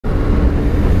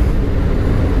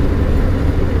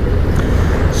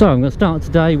So I'm going to start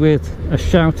today with a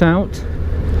shout out.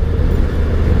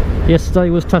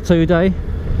 Yesterday was tattoo day.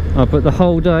 I put the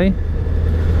whole day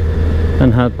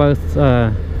and had both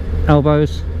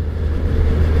elbows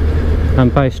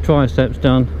and base triceps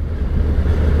done.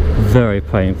 Very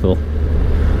painful.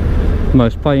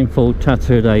 Most painful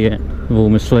tattoo day yet of all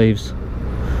my sleeves.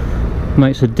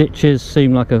 Makes the ditches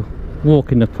seem like a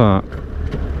walk in the park.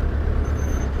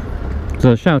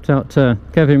 So shout out to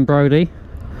Kev Brodie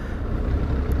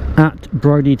at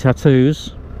Brodie Tattoos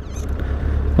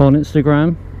on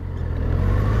Instagram.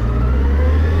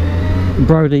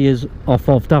 Brodie is off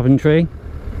of Daventry.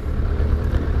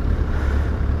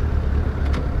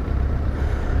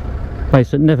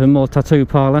 Based at Nevermore Tattoo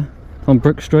Parlour on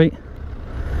Brook Street.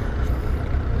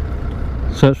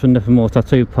 Search for Nevermore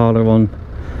Tattoo Parlour on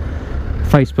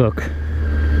Facebook.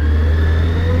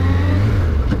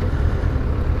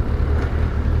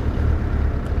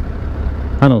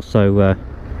 And also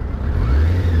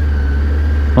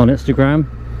on Instagram.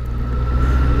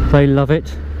 They love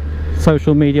it.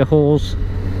 Social media whores.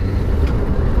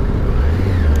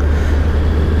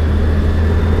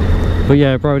 But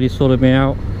yeah, Brodie sorted me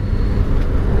out.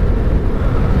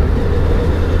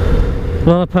 A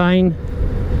lot of pain,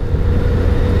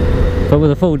 but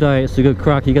with a full day it's a good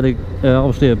crack. You get a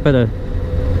obviously a better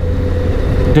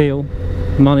deal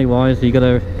money wise. You get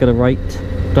a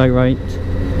day rate,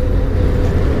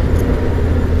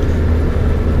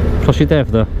 plus you're there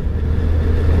for the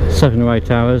 7 or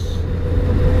 8 hours.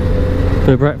 Bit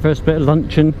of breakfast, bit of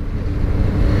luncheon.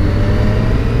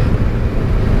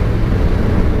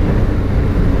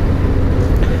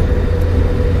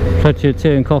 Plenty of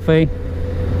tea and coffee.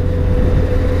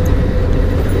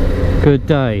 Good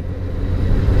day.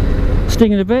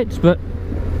 Stinging a bit, but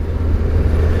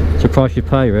it's a price you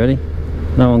pay really.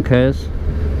 No one cares.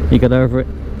 You get over it.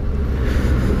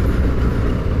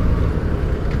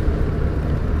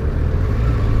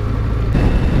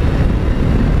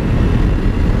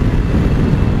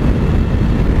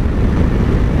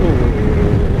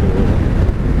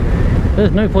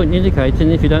 There's no point in indicating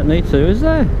if you don't need to, is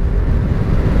there?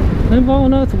 Then why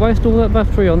on earth waste all that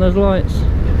battery on those lights?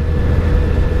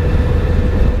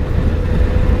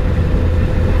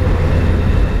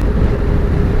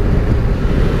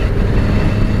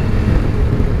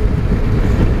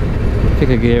 Pick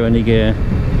a gear, any gear.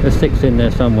 There's 6 in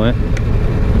there somewhere.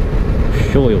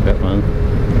 Sure you'll get one.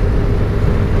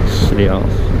 Silly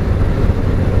arse.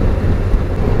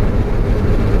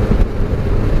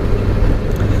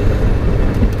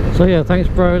 So yeah, thanks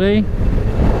Brodie.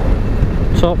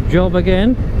 Top job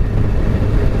again.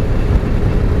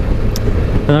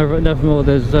 And over at Nevermore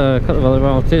there's a couple of other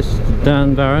artists.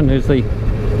 Dan Barron, who's the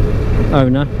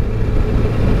owner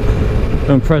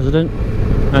and president,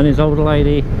 and his older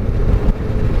lady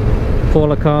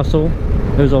Paula Castle,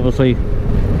 who's obviously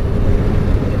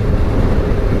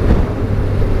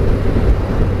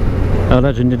a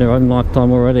legend in her own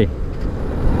lifetime already.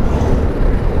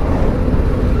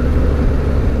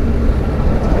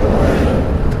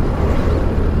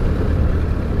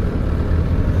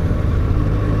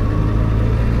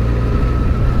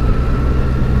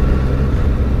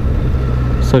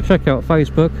 So check out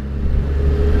Facebook.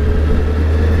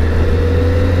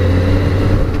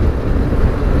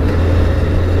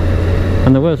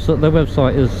 And the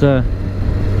website is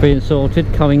being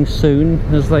sorted, coming soon,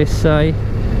 as they say.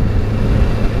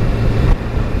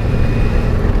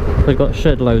 They've got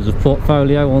shed loads of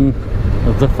portfolio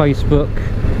of the Facebook,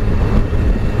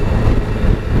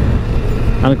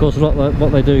 and of course a lot of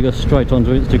what they do goes straight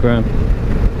onto Instagram.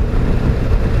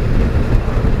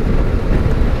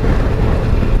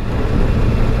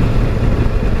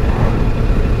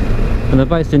 And they're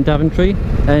based in Daventry,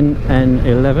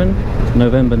 NN11,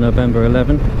 November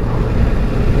 11.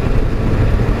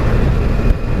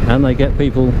 And they get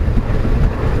people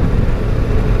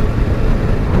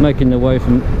making their way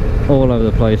from all over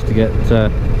the place to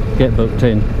get booked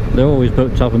in. They're always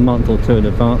booked up a month or 2 in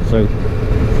advance, so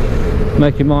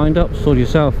make your mind up, sort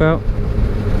yourself out,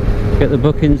 get the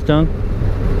bookings done.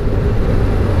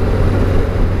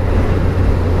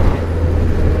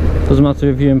 Doesn't matter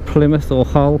if you're in Plymouth or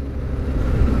Hull.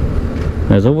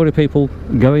 There's already people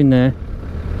going there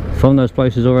from those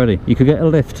places already. You could get a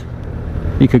lift.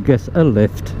 You could get a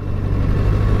lift.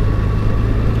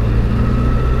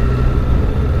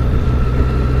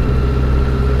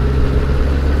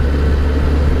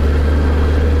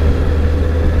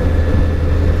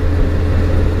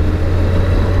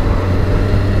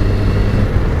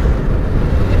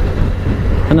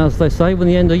 And as they say, when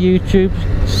the end of YouTube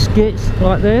skits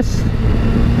like this,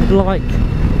 like,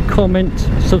 comment,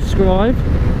 subscribe.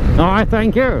 I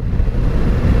thank you.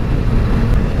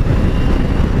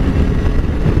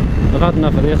 I've had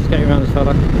enough of this. Get you around this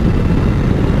fella.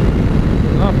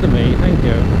 After me, thank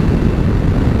you.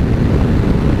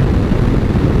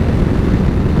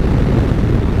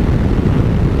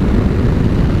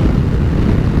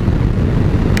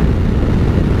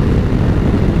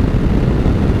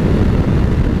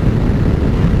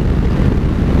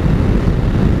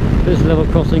 This level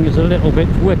crossing is a little bit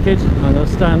wicked. I'm going to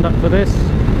stand up for this.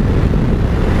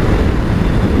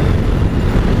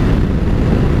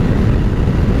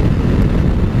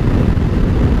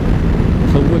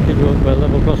 It's a wicked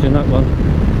level crossing, that one.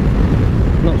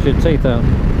 Knocks your teeth out.